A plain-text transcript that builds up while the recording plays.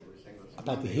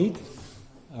About the heat?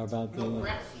 Or about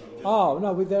the... Oh,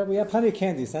 no, we have plenty of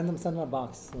candy. Send them a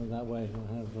box. So that way we'll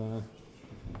have...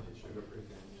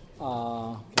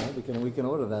 okay, we can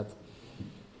order that.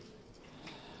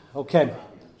 Okay.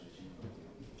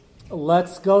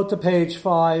 Let's go to page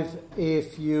 5.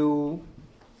 If you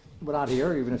were not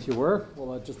here, even if you were,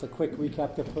 well, just a quick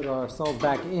recap to put ourselves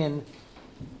back in.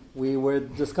 We were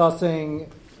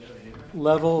discussing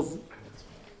levels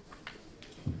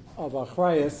of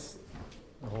achrayus.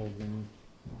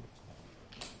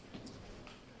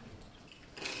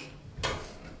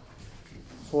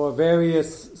 For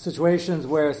various situations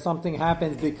where something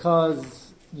happens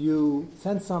because you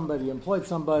sent somebody, employed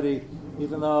somebody,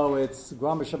 even though it's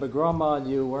grama shabagrama and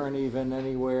you weren't even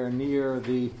anywhere near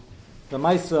the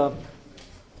Maisa.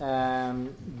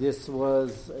 This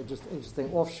was just an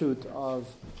interesting offshoot of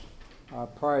our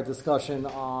prior discussion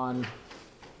on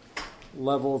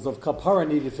levels of kapara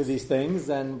needed for these things.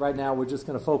 And right now we're just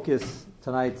going to focus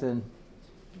tonight and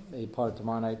a part of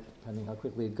tomorrow night, depending how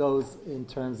quickly it goes, in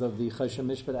terms of the Choshen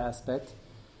Mishpat aspect.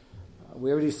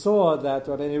 We already saw that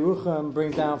Rabbi Yerucham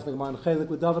brings down from the Gemara Chelik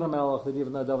with David HaMelech that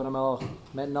even though David HaMelech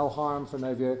meant no harm for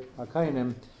Nevir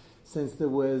HaKainim, since there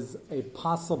was a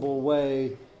possible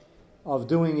way of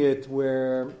doing it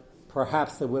where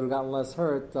perhaps they would have gotten less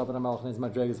hurt, David HaMelech and his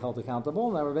Madreg is held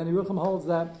accountable. Now Rabbi Yerucham holds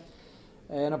that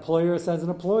an employer sends an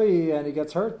employee and he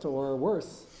gets hurt or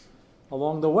worse.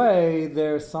 Along the way,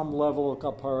 there's some level of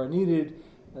kapara needed.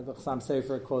 The Chassam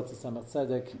Sefer quotes the Semach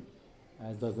Tzedek,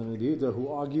 as does the Rabbi Yehuda, who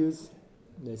argues.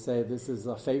 They say this is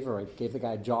a favor. I gave the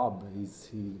guy a job.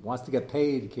 He wants to get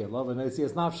paid. And the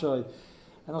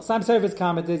Chassam Sefer's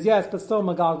comment is, yes, but still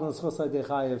Magal is Chusay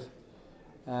Dechayev.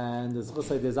 And there's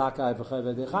Chusay Dezakai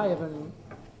V'Chayve Dechayev. And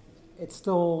it's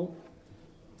still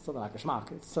not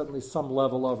Kashmak. It's certainly some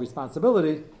level of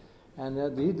responsibility. And the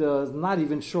Yehuda is not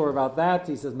even sure about that.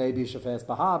 He says maybe Shafes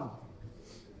Bahab.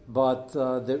 But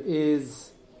there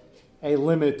is a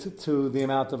limit to the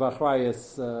amount of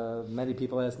achrayus. Many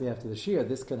people ask me after the shir,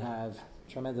 this can have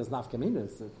tremendous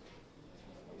nafkaminas.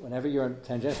 Whenever you're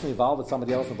tangentially involved with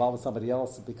somebody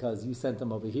else, because you sent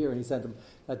them over here and he sent them.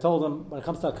 I told him, when it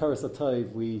comes to Akaras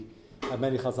HaTov, we have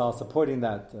many chazal supporting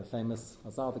that. Famous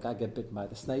chazal, the guy got bitten by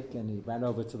the snake and he ran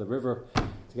over to the river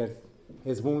to get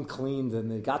his wound cleaned,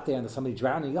 and they got there and there's somebody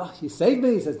drowning. Oh, you saved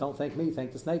me. He says, don't thank me,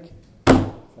 thank the snake.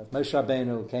 Moshe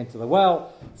Rabbeinu came to the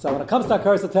well. So when it comes to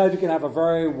Akaras HaTov, you can have a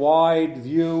very wide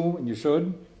view, and you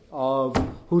should, of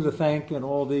who to thank and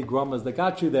all the grumas that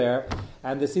got you there.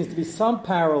 And there seems to be some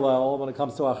parallel when it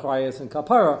comes to Achrayus and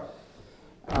Kapara.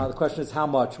 The question is how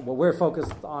much. What we're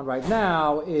focused on right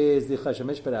now is the Choshen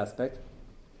Mishpat aspect,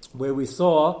 where we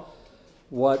saw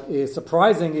what is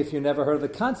surprising if you never heard of the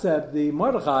concept. The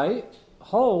Mordechai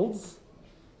holds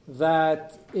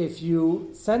that if you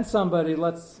send somebody,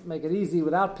 let's make it easy,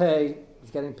 without pay,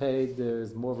 he's getting paid,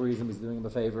 there's more of a reason he's doing him a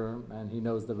favor, and he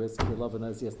knows the risk, he loves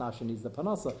it, yes, Nasha needs the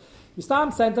panasa. You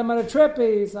stop, send him on a trip,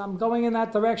 I'm going in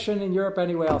that direction in Europe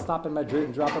anyway, I'll stop in Madrid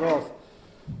and drop it off.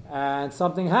 And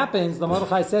something happens, the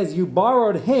Mordechai says, you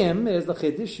borrowed him, is the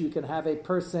chiddush, you can have a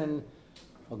person,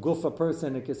 a gufa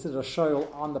person, and consider a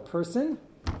shoyl on the person,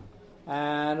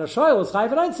 and a shoyl is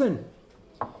chayv einzin.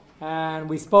 And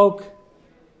we spoke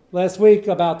last week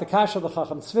about the kasha, the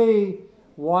Chacham Tzvi.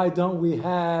 Why don't we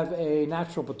have a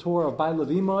natural patur of Bai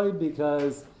Levimoy?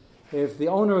 Because if the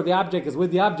owner of the object is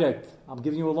with the object, I'm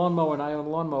giving you a lawnmower and I own a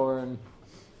lawnmower and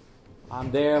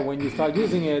I'm there when you start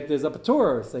using it, there's a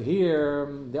patur. So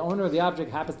here, the owner of the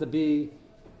object happens to be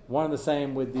one and the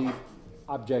same with the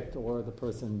object or the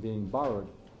person being borrowed.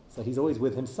 So he's always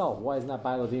with himself. Why is not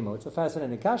Bai Levimoy? It's a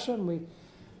fascinating kasha, and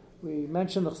we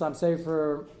mentioned the Chassam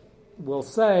Sefer will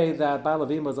say that Baal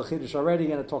Avim was a chiddush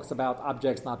already, and it talks about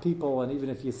objects, not people. And even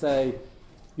if you say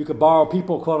you could borrow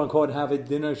people, quote unquote, and have a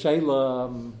dinner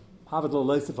shayla,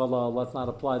 let's not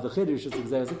apply the chiddush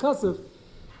as a kasev.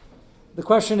 The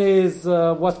question is,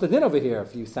 what's the din over here?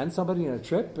 If you send somebody on a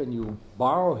trip and you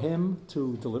borrow him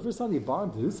to deliver something, you borrow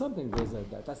him to do something,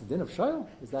 that's a din of shayla?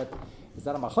 Is that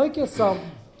a machlokes? So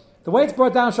the way it's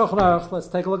brought down Shulchan Aruch, let's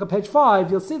take a look at page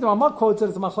 5. You'll see the Ramah quotes it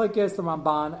as a machlokes, the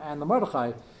Ramban, and the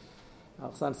Mordechai.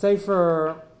 Chassam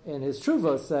Sefer in his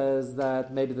Tshuva says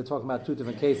that maybe they're talking about two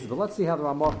different cases, but let's see how the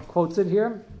Ramah quotes it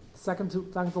here. Second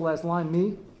to last line,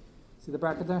 me. See the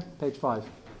bracket there? Page 5.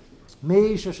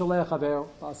 Me sheshalech haver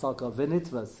ba'asalka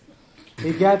v'nitvas.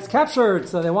 He gets captured,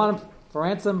 so they want him for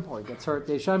ransom, or he gets hurt.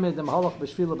 They shamed the mahalach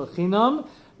b'shvila b'chinam,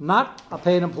 not a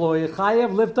paid employee.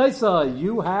 Chayev livtaisa.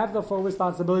 You have the full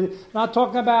responsibility. Not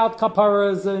talking about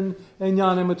kaparas and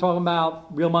yanim. We're talking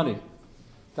about real money.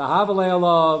 Tahav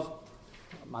ale'alav.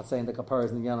 I'm not saying the kaparas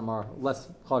in the Yanim are less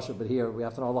kosher, but here we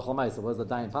have to know halacha l'maisa. What is the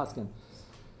dayan paskin?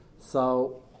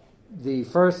 So the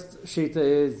first shita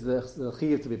is the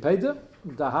chiyuv to be paid. The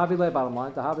havile, bottom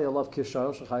line, the havile love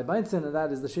kishar shechai beinsin, and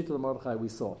that is the shita of Mordechai we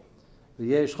saw. The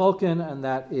yesh cholkin, and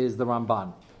that is the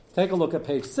Ramban. Take a look at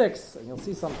page 6, and you'll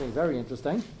see something very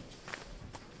interesting.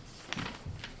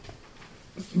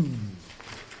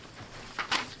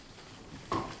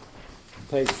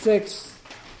 Page 6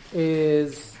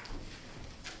 is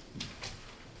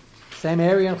same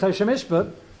area in Choshen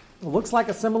Mishpat. It looks like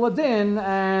a similar din,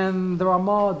 and the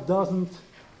Ramah doesn't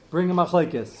bring a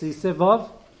machlekes. See Sivav,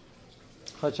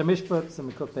 Choshen Mishpat,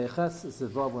 Simikot Peiches,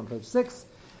 Sivav on page 6.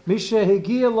 Misha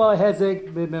Higia La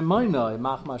Hezek B'Memoinoi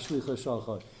Machma Shlicha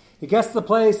Shalchot. He gets to the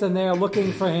place, and they're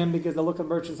looking for him because they're looking at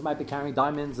merchants who might be carrying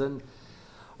diamonds and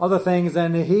other things,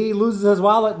 and he loses his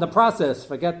wallet in the process.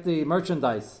 Forget the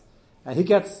merchandise. And he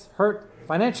gets hurt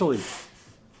financially.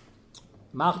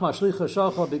 Machma shlicha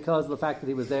shachal, because of the fact that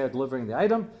he was there delivering the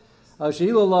item.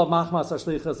 Sheilu love machmas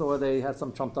shlichas, or they had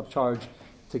some trumped up charge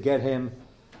to get him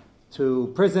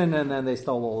to prison, and then they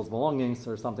stole all his belongings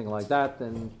or something like that,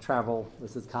 and travel.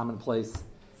 This is commonplace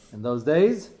in those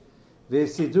days.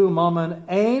 V'sidu maman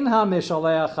ein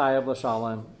ha-mishalech chayav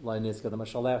l'shalem la'niska. The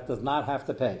mishalech does not have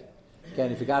to pay.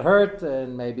 Again, if he got hurt,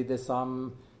 and maybe there's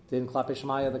some didn't klap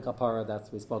Ishmaya, the kapara,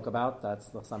 that's we spoke about. That's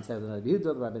the some say the Rabbi Yehuda,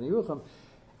 the Rabbi Yerucham.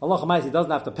 Allah Chamais, he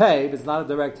doesn't have to pay, but it's not a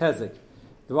direct hezek.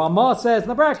 The Ramah says in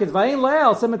the brackets, Va'in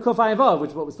la'el, simen kuf ayin vav,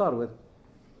 which is what we started with.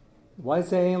 Why does it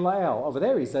say ayin la'el? Over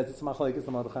there he says it's machlekes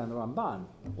the Mordechai and the Ramban.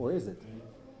 Or is it?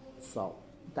 So,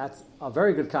 that's a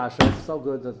very good kasha. It's so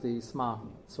good that the Sma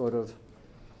sort of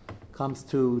comes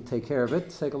to take care of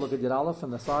it. Take a look at Yud Aleph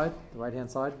on the side, the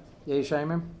right-hand side. Yei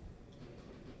Shemim.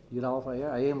 Yud Aleph right here.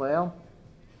 Ayin la'el.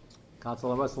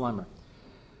 Katzal Rasalamer.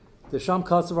 The Sham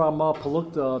Katzal Ramah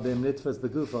Palukta Bim Nitfas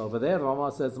Begufa. Over there, the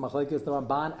Ramah says the Machlekes the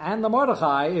Ramban and the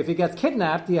Mordechai. If he gets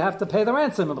kidnapped, you have to pay the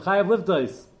ransom. B'chayav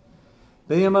livdois.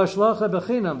 B'yama shlocha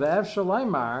b'chinam ve'ev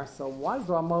shalaymar. So why does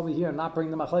the Ramah over here not bring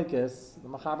the Machlekes? The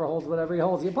Machaber holds whatever he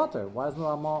holds. You putter. Why doesn't the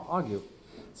Ramah argue?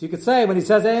 So you could say when he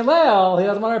says Ein Leil, he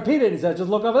doesn't want to repeat it. He said just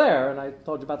look over there, and I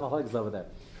told you about the Machlekes over there.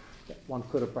 One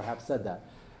could have perhaps said that.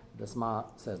 The Sma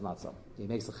says not so. He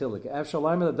makes a chilik. Ev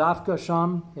shalayim the dafka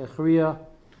sham yechriya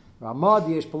ramad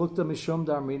yesh palukta mishum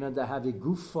darmina dahavi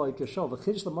gufa ikashol. The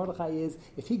chiddush the Mordechai is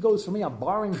if he goes for me, I'm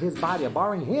borrowing his body. I'm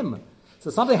borrowing him. So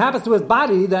if something happens to his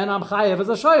body, then I'm chayev as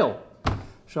a shoyl.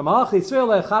 Shamach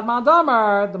yitzvil echad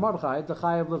ma'adamar the Mordechai the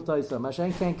chayev livtoisa.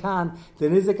 Mashen ken kan the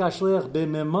nizik ashlich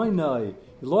b'memoinoi.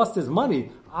 He lost his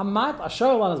money. I'm not a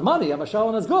shoyl on his money. I'm a shoyl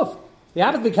on his guf. He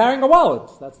happens to be carrying a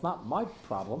wallet. That's not my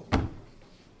problem.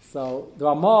 So the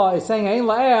Ramah is saying, Ein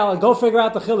la'el, go figure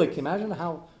out the chilik. Imagine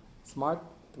how smart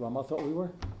the Ramah thought we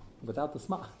were without the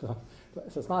Sma.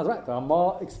 So Sma is right. The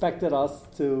Ramah expected us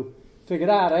to figure it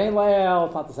out. Ein la'el,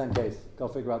 it's not the same case. Go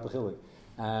figure out the chilik.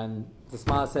 And the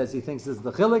Sma says he thinks this is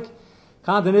the chilik.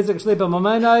 Kan den izik shlipa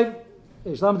mamenai,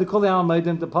 ishlam de kuli am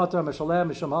meidim de potter, mishaleh,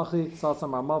 misham hachi,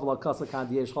 sasam armav la kasa kan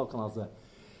diyesh chalkan al.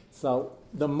 So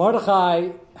the Mordechai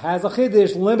has a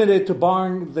chiddush limited to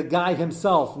barring the guy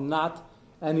himself, not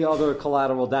any other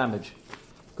collateral damage.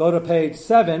 Go to page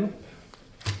 7.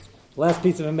 Last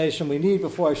piece of information we need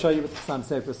before I show you what the Chassam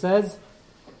Sefer says.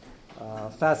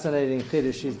 Fascinating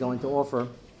chiddush she's going to offer.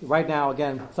 Right now,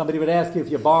 again, somebody would ask you if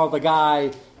you borrow the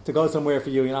guy to go somewhere for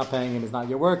you, you're not paying him, he's not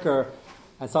your worker,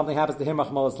 and something happens to him,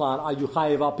 Rachmana litzlan, are you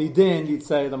chayiv al pi din? You'd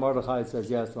say the Mordechai says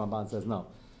yes, the Ramban says no.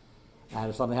 And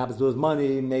if something happens to his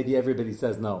money, maybe everybody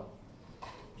says no.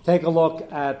 Take a look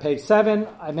at page 7.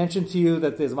 I mentioned to you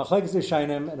that there's machlekes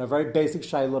Rishonim and a very basic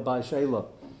shayla by shayla.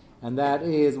 And that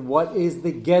is, what is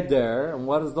the geder and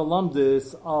what is the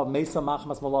lumdus of mesa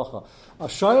machmas malacha? A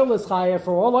shayla is chayav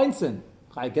for all einsin.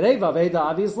 Chay greva veda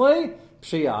obviously,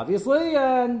 pshi obviously,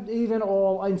 and even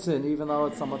all einsin, even though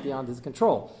it's somewhat beyond his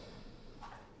control.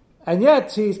 And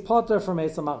yet, he's potter for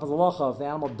mesa machmas malacha. If the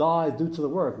animal dies due to the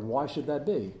work, why should that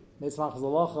be? Mesa machmas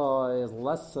malacha is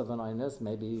less of an einus,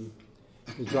 maybe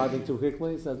he's driving too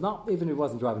quickly. He says, no, even if he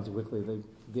wasn't driving too quickly,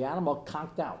 the animal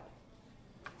conked out.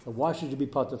 So why should you be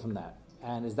potter from that?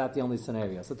 And is that the only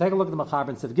scenario? So take a look at the Machaber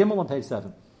in Siv Gimel on page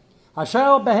 7.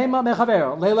 Hashel behema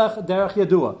mechaver, leilech derech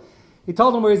yadua. He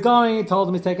told him where he's going, he told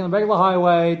him he's taking the regular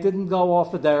highway, didn't go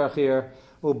off the derech here.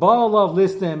 Uba'alav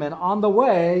list him, and on the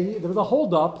way, there was a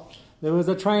hold-up. There was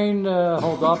a train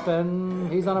hold-up,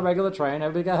 and he's on a regular train,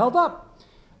 everybody got held up.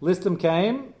 Listim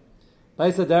came, they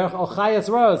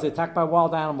attacked by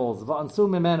wild animals,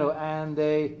 and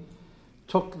they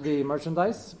took the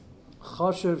merchandise.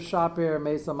 Choshev Shapir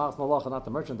Mesa Machs Malacha, not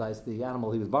the merchandise, the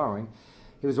animal he was borrowing.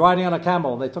 He was riding on a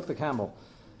camel, and they took the camel.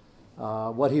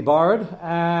 what he borrowed,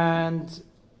 and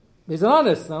he's an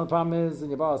honest. Now the problem is,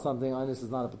 when you borrow something, honest is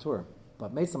not a patur.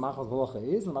 But Mesa Machmas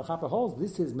Malacha is, and the Machaper holds,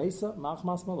 this is Mesa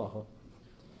Machmas Malacha.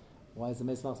 Why is it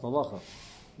Mesa Machmas Malacha?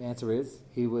 The answer is,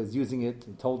 he was using it,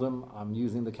 he told him, I'm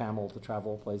using the camel to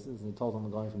travel places, and he told him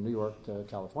I'm going from New York to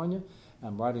California,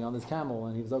 I'm riding on this camel,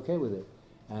 and he was okay with it.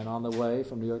 And on the way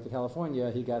from New York to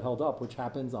California, he got held up, which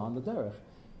happens on the derech.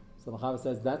 So the Machaber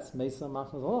says, that's Mesa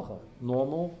Machmas Malacha.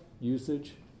 Normal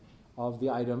usage of the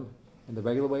item in the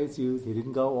regular way it's used. He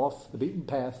didn't go off the beaten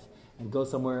path and go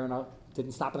somewhere and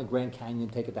didn't stop in the Grand Canyon,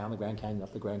 take it down the Grand Canyon,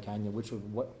 up the Grand Canyon, which is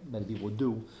what many people would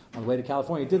do on the way to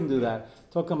California. He didn't do that.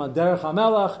 Took him on Derech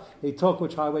HaMelech. He took,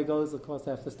 which highway goes across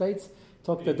half the states,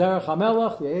 took the Derech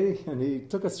HaMelech, the 80, and he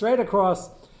took it straight across,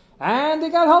 and he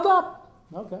got held up.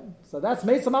 Okay, so that's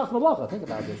Mesa Machmas Malacha. Think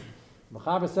about this.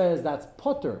 Mechaber says that's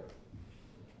Potter.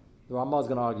 The Ramah is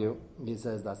going to argue. He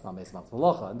says that's not Mesa Machmas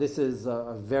Malacha. And this is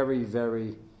a very,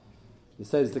 very... He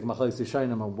says the Machlokes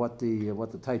Rishonim on what the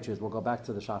taich is. We'll go back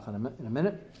to the Shach in a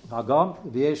minute. Hagam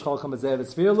v'yesh cholkam b'zev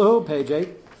etzfir lahu, page 8.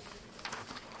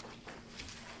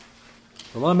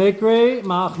 V'lo mikri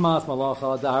machmas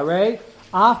malacha daharei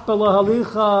af b'lo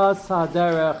halichas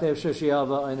haderech if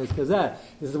sheshiyava in his kazeh.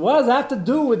 He says, what does that have to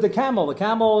do with the camel? The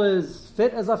camel is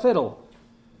fit as a fiddle.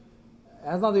 It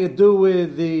has nothing to do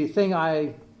with the thing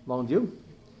I loaned you.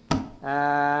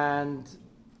 And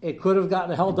it could have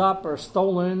gotten held up or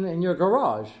stolen in your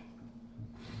garage.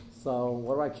 So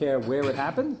what do I care where it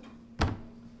happened?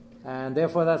 And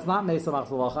therefore that's not Mesa Machmas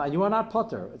Malacha, and you are not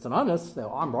Potter. It's an honest, they're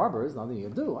armed robbers, nothing you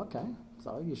can do. Okay,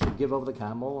 so you should give over the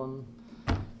camel and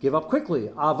give up quickly.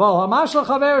 Aval Hamashal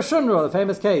Chaver Shunra, the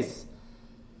famous case.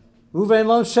 Uvein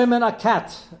Lo Shemen, a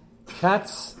cat.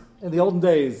 Cats in the olden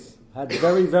days had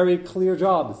very, very clear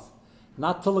jobs.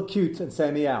 Not to look cute and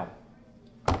say meow.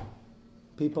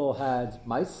 People had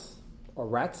mice or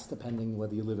rats, depending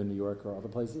whether you live in New York or other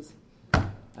places.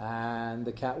 And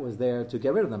the cat was there to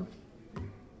get rid of them.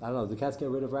 I don't know, do cats get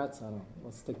rid of rats? I don't know.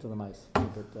 Let's stick to the mice.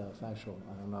 Keep it factual.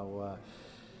 I don't know.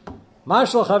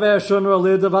 Mashal chaver shunra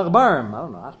lid of achbarim. I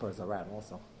don't know, achbar is a rat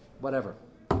also. Whatever.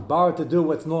 Borrowed to do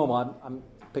what's normal. I'm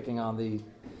picking on the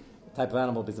type of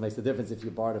animal because it makes a difference if you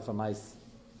borrowed it from mice.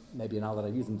 Maybe you're not allowed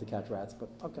to use them to catch rats, but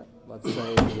okay. Let's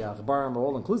say the achbarim are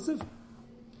all inclusive.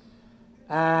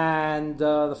 And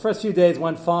the first few days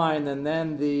went fine, and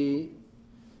then the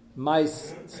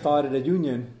mice started a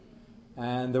union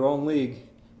and their own league,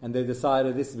 and they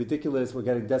decided this is ridiculous, we're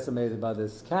getting decimated by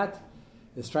this cat,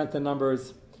 there's strength in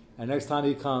numbers, and next time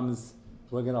he comes,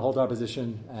 we're going to hold our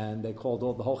position. And they called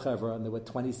all the whole chevra, and there were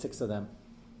 26 of them.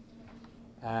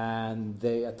 And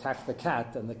they attacked the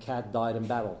cat, and the cat died in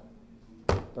battle.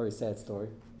 Very sad story.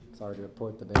 Sorry to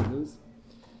report the bad news.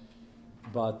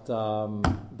 But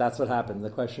that's what happened. The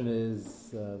question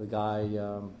is, the guy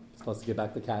supposed to give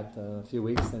back the cat a few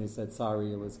weeks, and he said,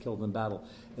 sorry, it was killed in battle.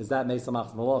 Is that Mesa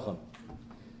Machmas Malacha?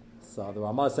 So the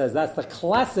Ramah says, that's the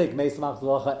classic Mesa Machmas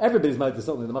Malacha. Everybody's made this,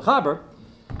 certainly the Mechaber.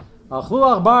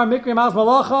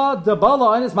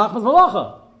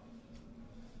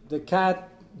 The cat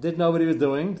didn't know what he was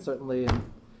doing, certainly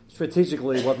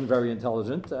strategically wasn't very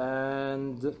intelligent,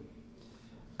 and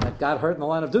that got hurt in the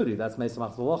line of duty. That's Mesa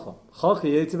Machmas Malacha.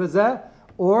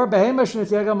 Or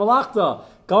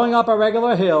going up a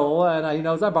regular hill, and he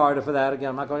knows I borrowed it for that. Again,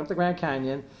 I'm not going up the Grand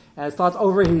Canyon, and it starts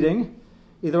overheating,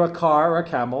 either a car or a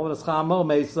camel, and it's chamo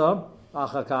mesa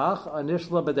achakach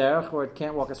anishla bederech, where it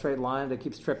can't walk a straight line, it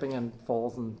keeps tripping and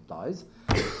falls and dies.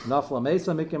 Nafla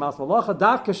mesa mikri mas malacha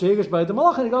dafka shegish by the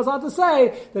malacha. And he goes on to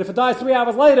say that if it dies 3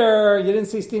 hours later, you didn't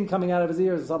see steam coming out of his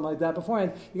ears or something like that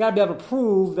beforehand, you got to be able to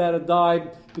prove that it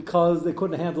died because they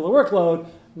couldn't handle the workload,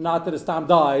 not that it stam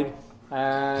died.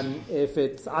 And if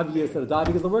it's obvious that it died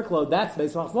because of the workload, that's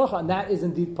Mesa Machmas Malacha, and that is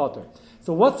indeed potter.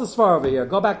 So what's the svar over here?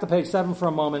 Go back to page 7 for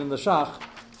a moment in the Shach,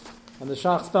 and the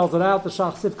Shach spells it out, the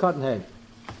Shach Sivkat and Hey.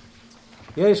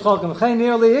 Yesh cholkem chen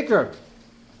nearly ikr.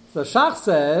 So Shach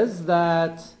says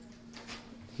that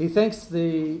he thinks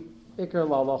the ikr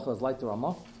la'alocha is like the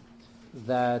Ramah,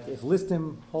 that if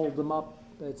listim hold them up,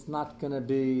 it's not going to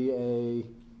be a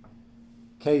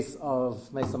case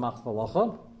of Mesa Machmas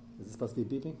Malacha. Is it supposed to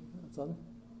be beeping?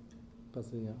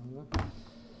 Supposed to be,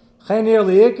 Chen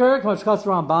nearly ikr, k'mach kas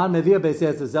Ramban, mevia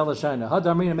beisyez zel shayna.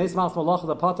 Hadarmina Mesa Machmas Malacha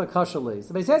the pata kashali.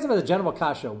 So beisyez with a general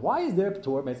kasha. Why is there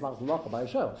patur Mesa Machmas Malacha by a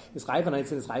show? It's chayv and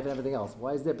einzin, it's chayv and everything else.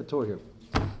 Why is there patur here?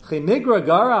 Chimigra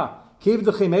gara kiv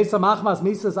the Mesa Machmas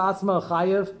misas atzma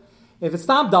chayev. If it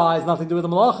stam dies, nothing to do with the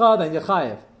malacha, then you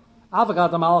chayev.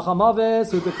 Avagat the malach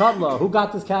hamavis who the katla. Who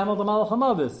got this camel? The malach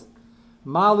hamavis.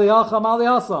 Mali acha mali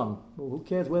asam. Who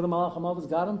cares where the malach hamavis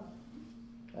got him?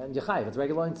 And Yechayiv, it's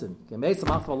regular insin.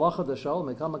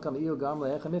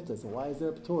 So why is there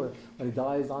a patur when he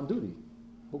dies on duty?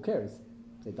 Who cares?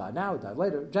 They died now, he died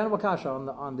later. General kasha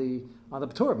on the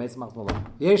patur makes malach malacha.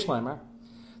 Yesh lemer.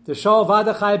 The shal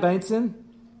vada chay beinsin.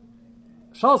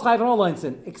 Shal's chayv and all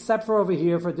leinsin, except for over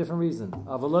here for a different reason.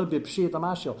 Of a little bit pshit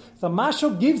amashil. The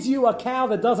mashil gives you a cow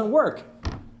that doesn't work.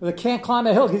 That can't climb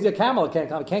a hill, gives you a camel that can't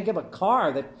climb. It can't give a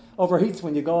car that overheats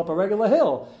when you go up a regular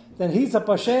hill. Then he's a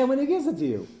pashem when he gives it to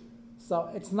you. So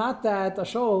it's not that a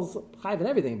shol's chayv and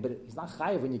everything, but he's not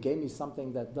chayv when you gave me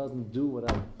something that doesn't do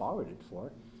what I borrowed it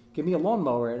for. Give me a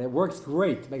lawnmower and it works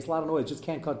great, makes a lot of noise, just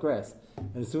can't cut grass.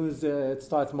 And as soon as it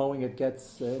starts mowing, it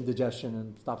gets indigestion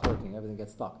and stops working. Everything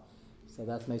gets stuck. So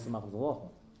that's Mesa Machal Zalocha.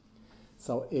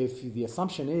 So if the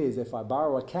assumption is, if I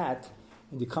borrow a cat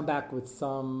and you come back with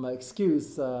some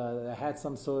excuse, I had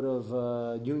some sort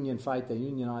of union fight, they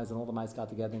unionized and all the mice got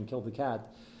together and killed the cat,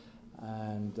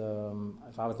 and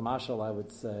if I was the marshal, I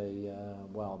would say,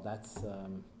 well, that's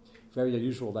very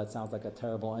unusual, that sounds like a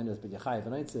terrible illness, but Yechayiv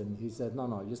and Eitzin, he said,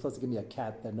 no, you're supposed to give me a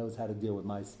cat that knows how to deal with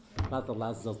mice, not that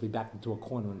allows itself to be backed into a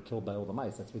corner and killed by all the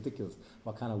mice. That's ridiculous.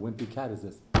 What kind of wimpy cat is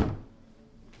this?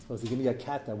 Supposed to give me a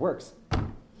cat that works.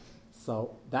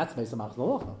 So that's Mesa Machal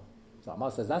Zalocha. So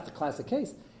Amma says that's the classic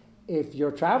case. If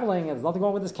you're traveling and there's nothing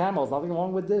wrong with this camel, there's nothing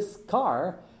wrong with this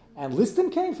car, and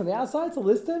Listim came from the outside, so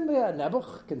Listim,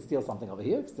 Nebuch can steal something over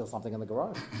here, can steal something in the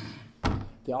garage.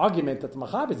 The argument that the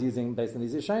Machab is using based on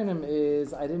these Yishayim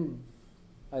is I didn't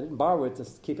borrow it to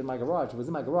keep in my garage. It was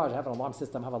in my garage, I have an alarm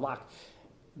system, I have a lock.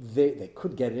 They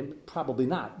could get it in, probably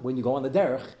not. When you go on the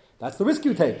derech, that's the risk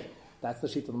you take. That's the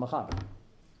sheet of the Machab.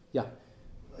 Yeah.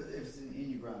 If it's in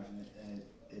your garage and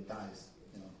it dies,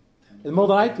 in the middle of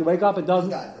the night, you wake up, it doesn't.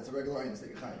 It dies. That's a regular item. It's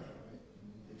like a chayv, right?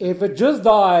 If it just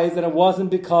dies and it wasn't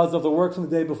because of the work from the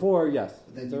day before, yes.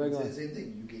 But then you would say the same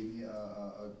thing. You gave me a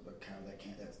cow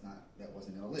that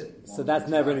wasn't going to live. So that's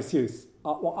never an excuse.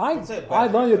 Well, I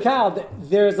loan you a cow.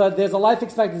 There's a life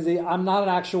expectancy. I'm not an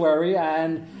actuary,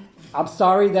 and I'm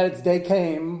sorry that its day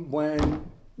came when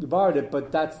you borrowed it,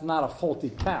 but that's not a faulty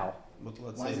cow. But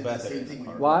let's Why say is it battery. the same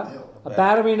thing? What? A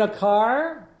battery in a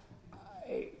car?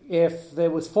 If it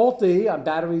was faulty,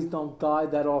 batteries don't die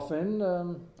that often.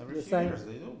 Every few years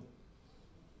they do.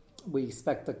 We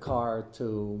expect the car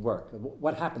to work.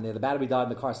 What happened there? The battery died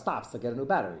and the car stops to get a new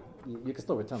battery. You can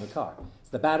still return the car. So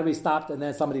the battery stopped and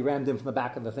then somebody rammed in from the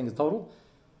back and the thing is totaled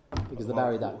because the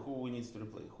battery died. Who needs to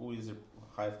replace? Who is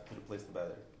hired to replace the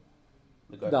battery?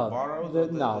 The guy who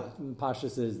borrowed? No,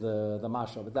 Pashas is the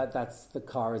marshal, but that's the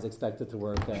car is expected to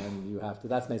work and you have to.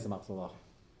 That's Mesa Machal Zalocha.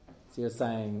 So you're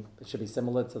saying it should be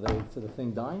similar to the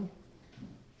thing dying?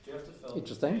 Do you have to fill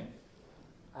Interesting.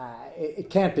 It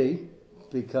can't be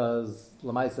because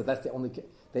Lamai said that's the only.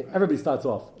 Everybody starts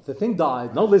off. If the thing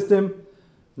died, no listim,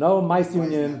 no mice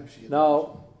union,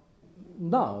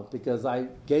 no, because I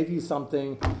gave you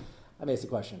something. Let me ask you a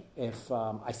question. If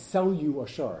I sell you a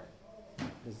shor,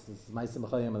 this is mice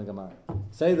mechayim in the Gemara.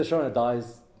 Say the shor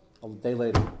dies a day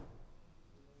later,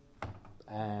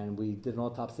 and we did an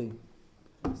autopsy.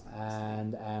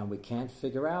 And we can't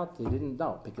figure out, they didn't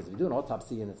know, because if you do an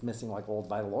autopsy and it's missing like all the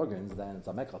vital organs, then it's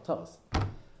a mekal.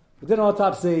 We did an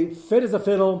autopsy, fit as a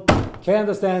fiddle, can't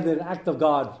understand it, an act of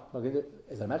God.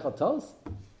 Is it a mekal?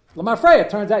 Lamar Frey,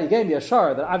 it turns out you gave me a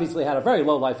shar that obviously had a very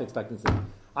low life expectancy.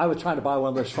 I was trying to buy one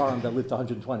of those sharim that lived to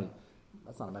 120.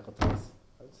 That's not a mekal.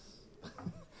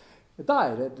 It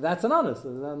died. That's an honest.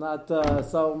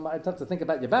 So I have to think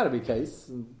about your battery case.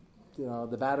 And,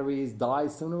 the batteries die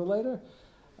sooner or later.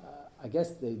 I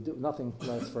guess they do. Nothing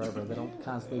lasts forever. They don't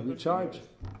constantly recharge.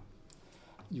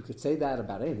 You could say that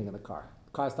about anything in the car.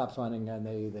 The car stops running and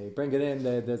they bring it in.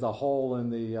 There's a hole in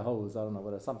the hose. I don't know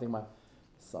what something might.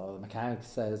 So the mechanic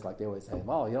says, like they always say,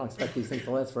 well, you don't expect these things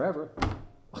to last forever.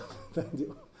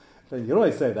 then you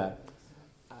always say that.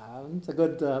 It's a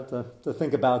good to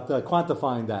think about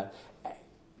quantifying that.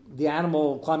 The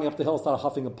animal climbing up the hill started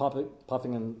huffing and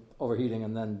puffing and overheating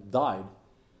and then died.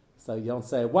 So you don't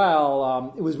say,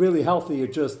 well, it was really healthy,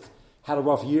 it just had a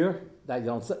rough year. That you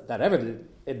don't say, that everybody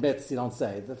admits you don't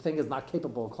say. The thing is not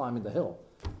capable of climbing the hill.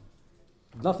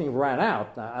 Nothing ran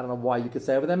out. I don't know why you could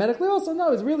say over there medically also.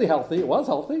 No, it's really healthy. It was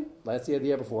healthy last year, the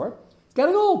year before. It's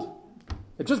getting old.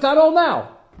 It just got old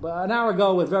now. But an hour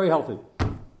ago it was very healthy.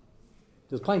 It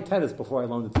was playing tennis before I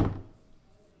loaned it to you.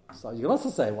 So you can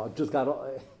also say, well, it just got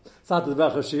old. It's not the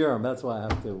Bechor Shiurim. That's why I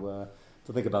have to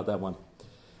think about that one.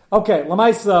 Okay,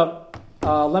 Lamaisa,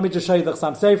 let me just show you the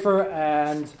Chassam Sofer,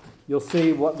 and you'll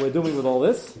see what we're doing with all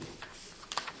this.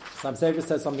 Chassam Sofer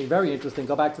says something very interesting.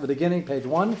 Go back to the beginning, page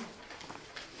 1.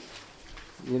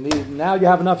 Now you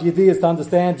have enough ideas to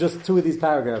understand just 2 of these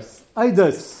paragraphs.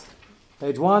 Eidos.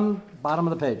 Page 1, bottom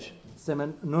of the page.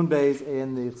 Simon Nun Beis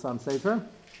in the Chassam Sefer.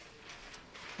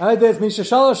 This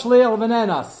Mishashalosh Shliach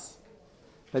V'nenas.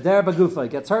 Beder Bagufa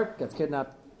gets hurt, gets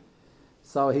kidnapped.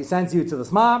 So he sends you to the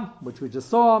Sma, which we just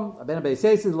saw. Ben Beis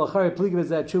Yesi L'Chari Plig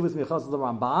V'Zeh Chuvas Michas the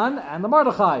Ramban and the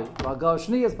Mordechai. V'Ago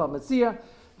Shnias Bab Metzia.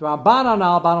 The Ramban on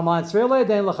our bottom line Srele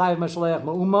Dein L'Chayiv Meshaleach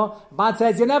Ma'uma. Ramban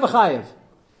says you're never chayiv.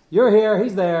 You're here,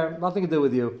 he's there, nothing to do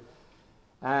with you.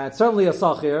 And certainly a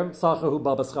Sachir who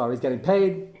Babaschar, he's getting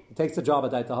paid. He takes the job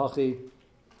at Daitahachi.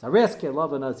 It's a risk.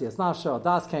 Love and Nasias Nafsha.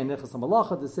 Das came Nichas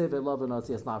Malacha. The Siv love and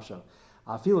Nasias Nafsha.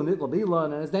 I feel in it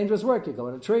and it's dangerous work. You go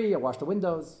in a tree, you wash the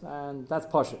windows, and that's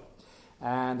Pasha.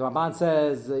 And the Ramban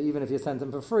says even if you send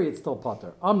him for free, it's still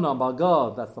Potter. Amnam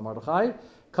Bagad, that's the Mordechai.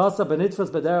 Kasa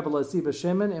benitfas beder b'losi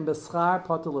b'shimen in b'schar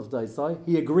Potter of Daisai.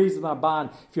 He agrees with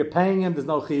Ramban. If you're paying him, there's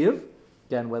no chiyuv.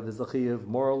 Again, whether there's a chiyuv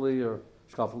morally or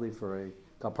shkafali for a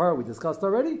kapar, we discussed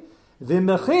already.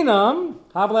 V'mechinam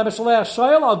havle b'shaleach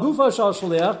shayel al gufa shal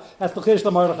shaleach. That's the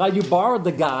chish Mordechai. You borrowed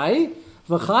the guy.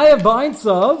 V'chayev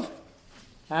b'ainsav.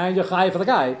 And you're chayiv for the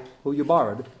guy who you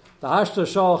borrowed. The hashta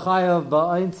shal chayev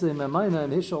ba'ainsim emayna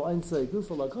and hishal ainsay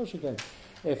gufa l'koshiken.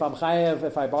 If I'm chayev,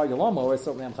 if I borrow your lawnmower,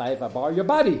 certainly I'm chayev if I borrow your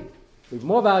body. It's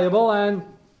more valuable, and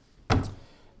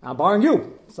I'm borrowing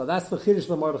you. So that's the chiddush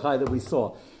of Mordechai that we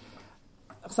saw.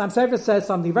 Chassam Sefer says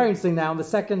something very interesting now. In the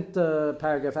second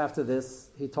paragraph after this,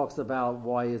 he talks about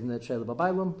why isn't it Sheila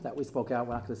Babailum that we spoke out.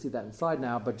 We're not going to see that inside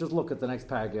now, but just look at the next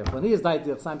paragraph. When he is died,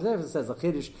 Chassam Sefer says a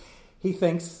chiddush. He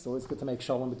thinks, so it's good to make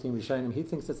shalom between Rishonim, he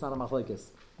thinks it's not a machlekes.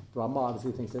 The Ramah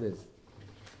obviously thinks it is.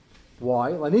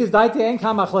 Why? When he is died, ain't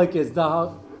kam machlekes.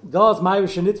 The Gaz Ma'ir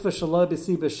Shenitva Shalom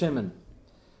B'si B'Shimon.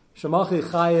 Shemachi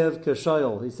Chayev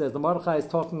K'Shoyel. He says the Mordechai is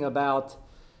talking about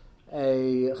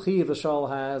a chiv the shal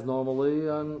has normally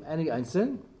on any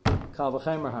einsin. Kal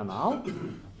v'chemer hanal.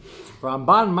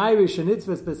 Ramban Ma'ir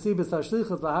Shenitzvas B'si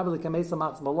B'Sashlichas V'Havli Kamesa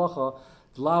Machs Malacha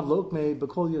V'Lav Lokmei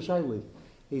B'Kol Yashayli.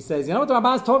 He says, you know what the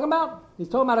Ramban's talking about? He's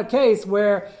talking about a case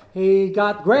where he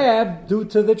got grabbed due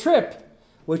to the trip,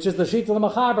 which is the sheet of the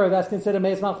Machaber, that's considered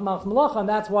Meis Mach Malacha, and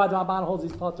that's why the Ramban holds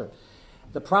his potter.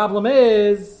 The problem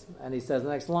is, and he says the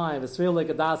next line, V'sril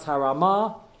Legadas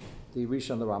HaRama, the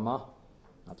Rishon the Rama,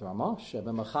 not the Rama,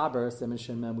 Sheba Machaber, Semen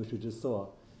Shem Mem, which we just saw,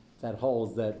 that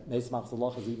holds that Meis Mach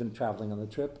Malacha is even traveling on the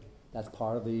trip. That's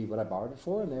part of what I borrowed it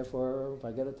for, and therefore, if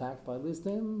I get attacked by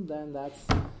Listim, then that's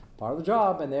part of the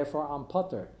job, and therefore I'm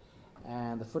putter.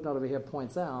 And the footnote over here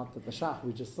points out that the Shach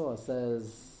we just saw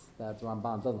says that the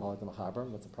Ramban doesn't hold it the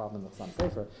Mechaber. That's a problem in the Chassam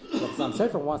Sefer. But Chassam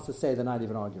Sefer wants to say they're not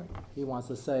even arguing. He wants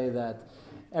to say that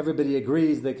everybody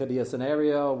agrees there could be a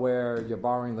scenario where you're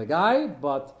borrowing the guy,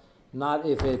 but not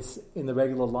if it's in the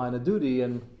regular line of duty,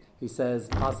 and he says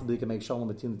possibly you can make shalom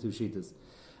between the two shitas.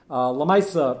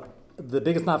 Lamaisa, the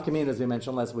biggest nafkamin, as we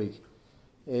mentioned last week,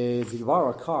 is you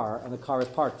borrow a car, and the car is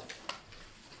parked.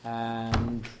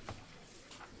 And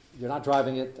you're not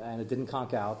driving it, and it didn't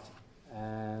conk out,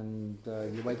 and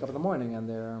you wake up in the morning and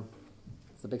there's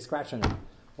a big scratch in it.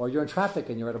 Or you're in traffic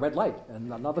and you're at a red light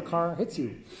and another car hits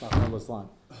you. The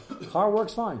car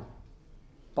works fine.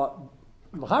 But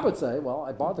Machaber would say, well,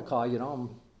 I bought the car,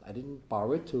 I didn't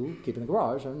borrow it to keep in the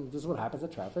garage, and this is what happens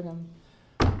at traffic, and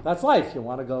that's life. You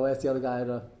want to go ask the other guy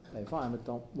to pay fine, but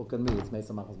don't look at me, it's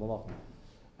Mesa Machas Malach.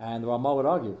 And the Ramah would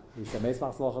argue. He said, Meis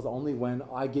Machas Malach is only when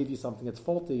I give you something that's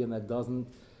faulty and that doesn't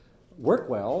work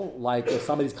well, like if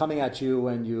somebody's coming at you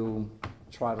and you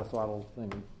try to throttle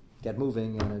and get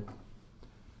moving and it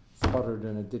sputtered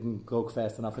and it didn't go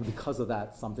fast enough, and because of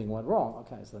that something went wrong.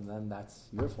 Okay, so then that's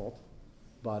your fault.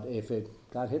 But if it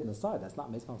got hit in the side, that's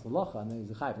not Meis Machas Malach, and then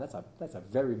he's a chayv. That's a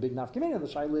very big nafkamina. The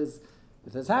shaila is,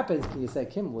 if this happens, can you say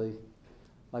kimli?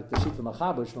 Like the Shita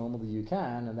Machabush, normally you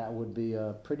can, and that would be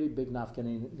a pretty big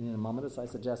nafkamina in a moment. So I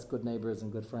suggest good neighbors and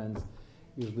good friends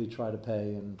usually try to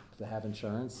pay and to have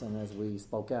insurance. And as we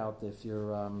spoke out, if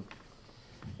you're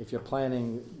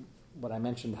planning, what I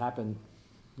mentioned happened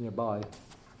nearby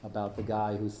about the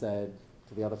guy who said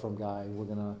to the other firm guy, we're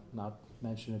going to not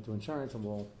mention it to insurance and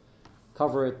we'll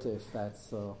cover it if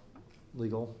that's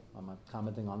legal. I'm not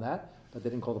commenting on that, but they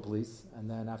didn't call the police. And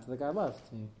then after the guy left,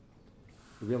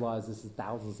 he realized this is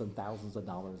thousands and thousands of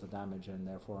dollars of damage, and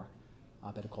therefore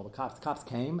I better call the cops. The cops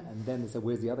came, and then they said,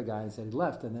 where's the other guy? And said he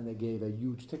left, and then they gave a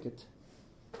huge ticket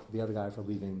to the other guy for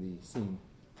leaving the scene.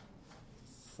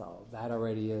 So that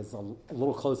already is a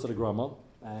little closer to Grumel.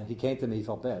 And he came to me, he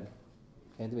felt bad.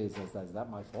 He came to me, he says, is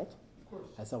that my fault? Of course.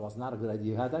 I said, well, it's not a good idea.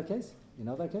 You had that case? You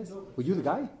know that case? No, Were you the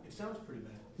guy? It sounds pretty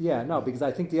bad. Yeah, no, because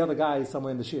I think the other guy is somewhere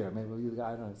in the shir. Maybe you the guy,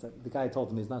 I don't know. So the guy told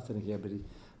him he's not sitting here, but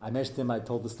I mentioned him, I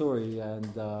told the story, and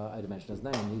I didn't mention his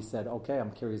name. He said, okay,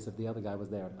 I'm curious if the other guy was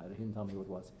there. He didn't tell me who it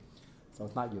was. So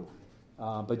it's not you.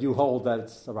 But you hold that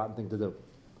it's a rotten thing to do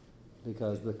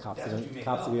because the cops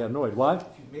will get annoyed.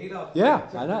 What? You made up. Yeah,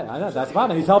 I know. That's the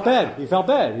problem. He felt bad.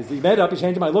 He made it up. He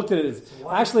changed him. I looked at it.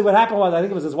 Actually, what happened was I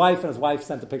think it was his wife, and his wife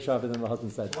sent a picture of it, and the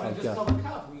husband said, Why don't you just tell the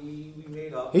cop we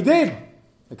made up? He did.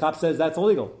 The cop says that's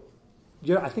illegal.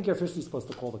 I think you're officially supposed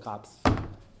to call the cops.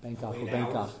 Bangkok or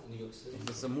Bangkok.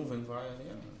 It's a moving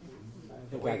violation.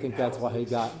 I think that's why he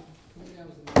got.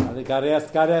 I think got to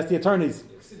ask the attorneys.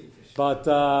 But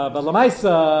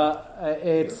Lamaisa,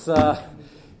 it's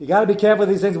you got to be careful with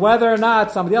these things. Whether or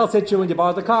not somebody else hit you when you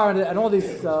borrowed the car, and all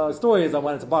these stories on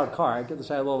when it's a borrowed car, I get the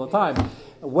shayla all the time.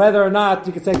 Whether or not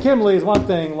you could say Kimli is one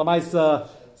thing. Lamaisa,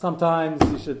 sometimes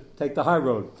you should take the high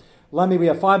road. We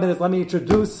have 5 minutes. Let me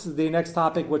introduce the next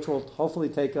topic, which will hopefully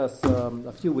take us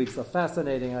a few weeks of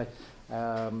fascinating.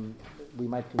 We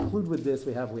might conclude with this.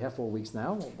 We have 4 weeks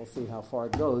now. We'll see how far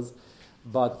it goes.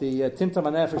 But the Timtum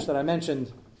HaNefesh that I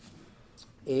mentioned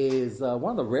is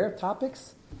one of the rare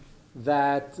topics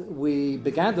that we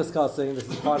began discussing. This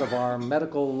is part of our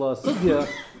medical sugya.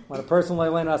 When a person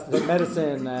has to take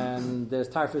medicine and there's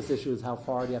typhus issues, how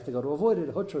far do you have to go to avoid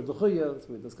it? Hutra, Duchuya, as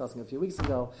we were discussing a few weeks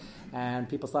ago. And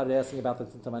people started asking about the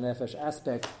Timtum HaNefesh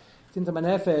aspect. Timtum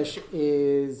HaNefesh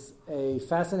is a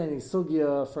fascinating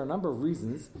sugya for a number of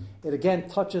reasons. It again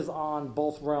touches on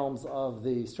both realms of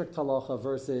the strict halacha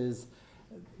versus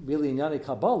really Inyani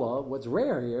Kabbalah. What's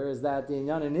rare here is that the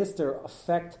Inyani Nister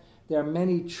affect, there are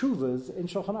many tshuvas in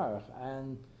Shulchan Aruch,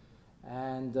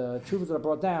 and tshuvas that are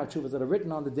brought down, tshuvas that are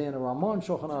written on the Din or Ramon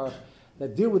Shulchan Aruch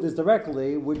that deal with this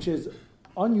directly, which is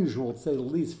unusual to say the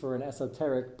least for an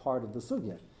esoteric part of the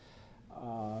sugya.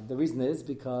 The reason is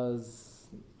because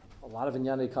a lot of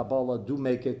Inyani Kabbalah do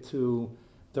make it to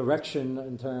direction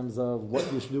in terms of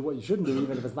what you should do, what you shouldn't do,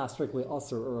 even if it's not strictly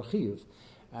usr or a chiyuv.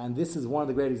 And this is one of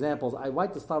the great examples. I'd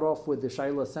like to start off with the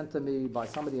shayla sent to me by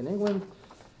somebody in England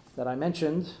that I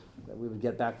mentioned that we would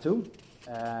get back to.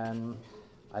 And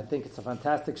I think it's a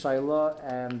fantastic shayla,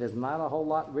 and there's not a whole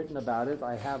lot written about it.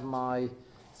 I have my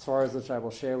svaras, which I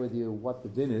will share with you what the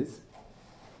din is.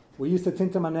 We used to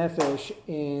Timtum HaNefesh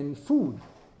in food.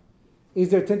 Is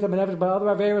there Timtum HaNefesh by other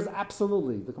averas?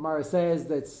 Absolutely. The Gemara says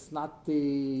that's not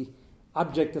the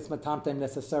object that's matamtem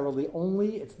necessarily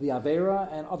only. It's the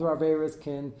avera, and other averas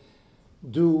can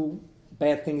do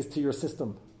bad things to your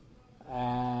system.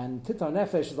 And Timtum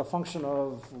HaNefesh is a function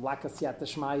of lack of siyata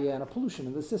shmaya and a pollution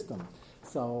in the system.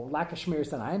 So lack of shmir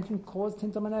sanayim can cause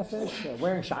Timtum HaNefesh.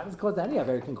 Wearing shatters cause any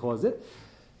avera can cause it.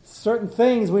 Certain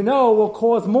things we know will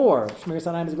cause more. Shmir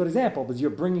sanayim is a good example because you're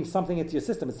bringing something into your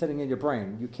system. It's sitting in your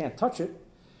brain. You can't touch it.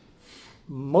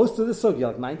 Most of the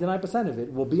sugya, like 99% of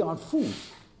it, will be on food.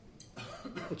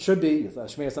 It should be.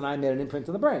 Shmir sanayim made an imprint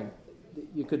in the brain.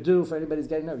 You could do, for anybody's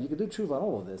getting nervous, you could do tshuva on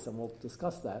all of this, and we'll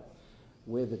discuss that,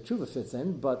 where the tshuva fits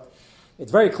in. But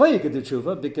it's very clear you could do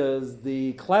tshuva because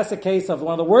the classic case of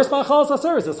one of the worst ma'achalos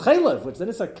aseres is chaylev, which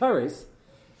is a kares.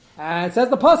 And it says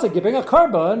the pasuk, you bring a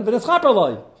korban,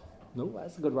 v'nischaper. No,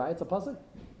 that's a good right. It's a pasuk.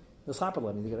 Nischaper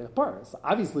means you get a par. So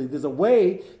obviously, there's a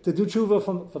way to do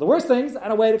tshuva for the worst things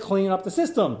and a way to clean up the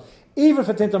system, even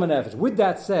for Timtum HaNefesh. With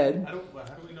that said, how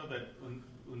do we know that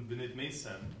when B'nit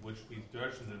Mason, which we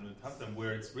directioned in Tantam,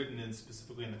 where it's written in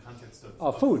specifically in the context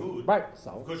of food, right?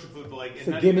 So kosher food, but like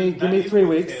so give me 3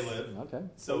 weeks. Okay.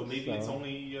 So maybe it's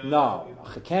only no.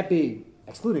 It can't be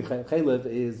excluding chaylev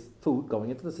is food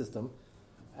going into the system,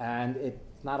 and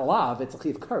it's not a lav. It's a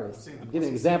chiv kares. I'm giving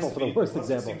an example for the worst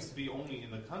example. It seems to be only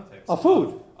in the context of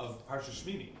food of Parsha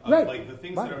Shmini, right? Like the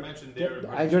things that are mentioned there.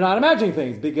 And you're not imagining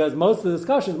things because most of the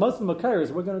discussions, most of the kares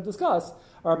we're going to discuss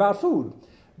are about food,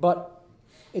 but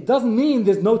it doesn't mean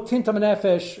there's no Timtum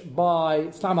HaNefesh by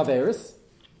Stam Averis.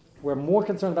 We're more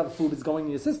concerned about the food that's going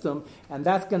in your system, and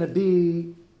that's going to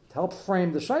be to help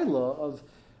frame the shayla of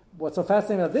what's so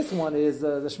fascinating about this one is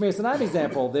the Shmir Sanayim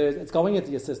example. It's going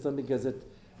into your system because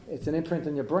it's an imprint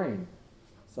in your brain.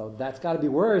 So that's got to be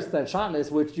worse than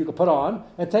shatnez, which you can put on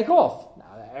and take off.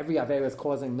 Now, every Aveira is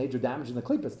causing major damage in the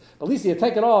klippus, but at least you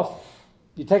take it off.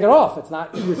 You take it off. It's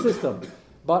not in your system.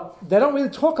 But they don't really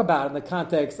talk about it in the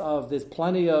context of there's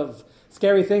plenty of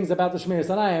scary things about the Shmir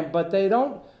Sanayim, but they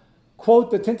don't quote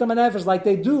the Timtum HaNefesh like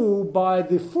they do by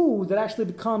the food that actually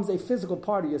becomes a physical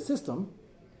part of your system.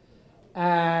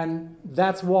 And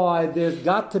that's why there's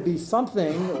got to be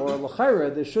something, or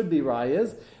l'chaira, there should be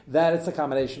rayas, that it's a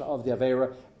combination of the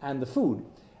Aveira and the food.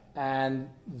 And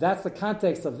that's the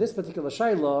context of this particular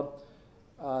shayla.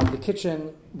 The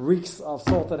kitchen reeks of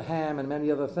salted ham and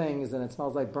many other things, and it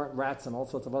smells like burnt rats and all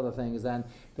sorts of other things. And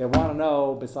they want to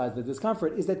know, besides the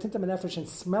discomfort, is there Timtum HaNefesh in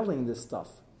smelling this stuff?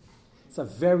 It's a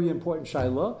very important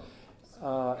shayla.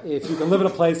 If you can live in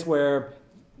a place where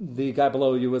the guy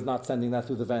below you is not sending that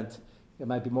through the vent, it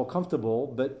might be more comfortable,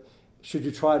 but should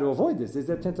you try to avoid this? Is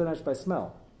there tinta nefesh by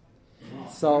smell?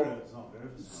 So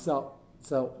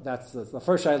that's the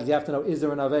first shayla you have to know, is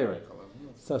there an avera?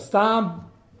 So stam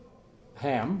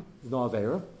ham is no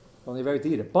avera, only avera to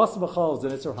eat it. Bas b'chol is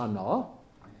an isser hana.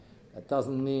 That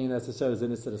doesn't mean necessarily it's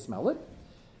an isser to smell it.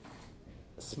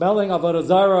 Smelling avodah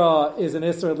zarah is an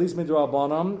isser, at least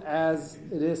midrabanan, as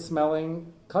it is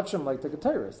smelling kachim like the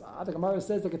Keteris. The Gemara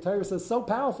says the Keteris is so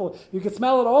powerful, you can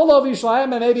smell it all over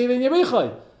Yishlayim and maybe even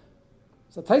Yerichai.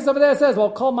 So Tais over there says,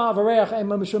 well, kol ma'avareach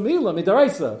ema mishumila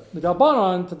midaraisa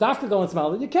midrabanan, to dafka go and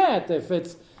smell it. You can't. If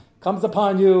it comes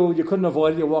upon you, you couldn't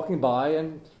avoid it, you're walking by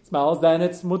and smells, then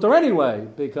it's mutar anyway,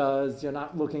 because you're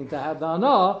not looking to have the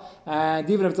hana, and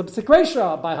even if it's a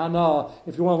psikresha by hana,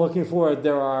 if you weren't looking for it,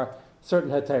 there are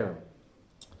certain heterim.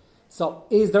 So,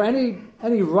 is there any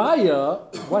raya?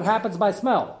 What happens by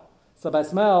smell? So, by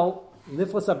smell,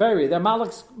 niflas aberi, there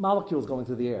are molecules going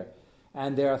through the air,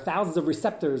 and there are thousands of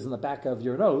receptors in the back of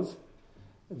your nose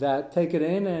that take it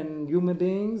in, and human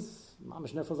beings,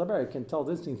 mamish niflas aberi, can tell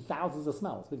this between thousands of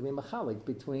smells. We can be machalik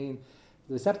between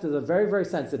the receptors are very, very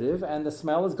sensitive, and the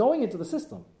smell is going into the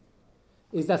system.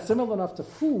 Is that similar enough to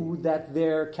food that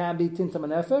there can be tinta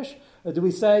nefesh? Or do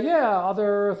we say, yeah,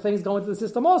 other things go into the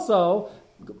system also,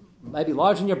 maybe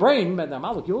large in your brain, and they're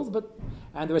molecules,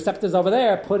 and the receptors over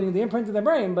there putting the imprint in the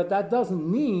brain, but that doesn't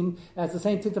mean that's the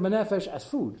same tinta nefesh as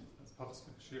food. It's pachas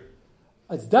mikashir.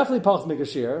 It's definitely pachas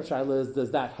mikashir. Shaila is,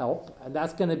 does that help? And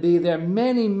that's going to be, there are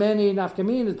many, many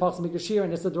nafkamin is pachas mikashir,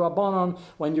 and it's a drabanon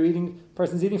when you're eating,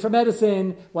 person's eating for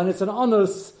medicine, when it's an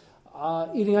anus,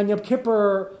 eating on Yom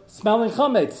Kippur, smelling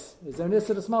chametz. Is there an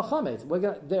issue to smell chametz?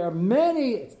 There are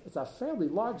many, it's a fairly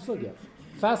large sugya,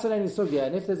 fascinating sugya,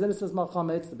 and if there's an issue to smell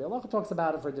chametz, the Be'alacha talks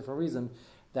about it for a different reason,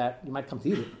 that you might come to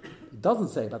eat it. It doesn't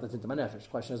say about the tinta nefesh. The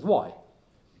question is why.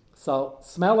 So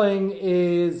smelling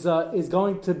is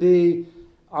going to be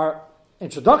our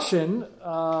introduction. There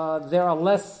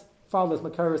are far less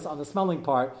makaris on the smelling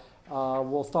part.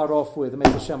 We'll start off with the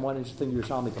Mesa Shem, one interesting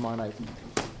Yerushalmi tomorrow night.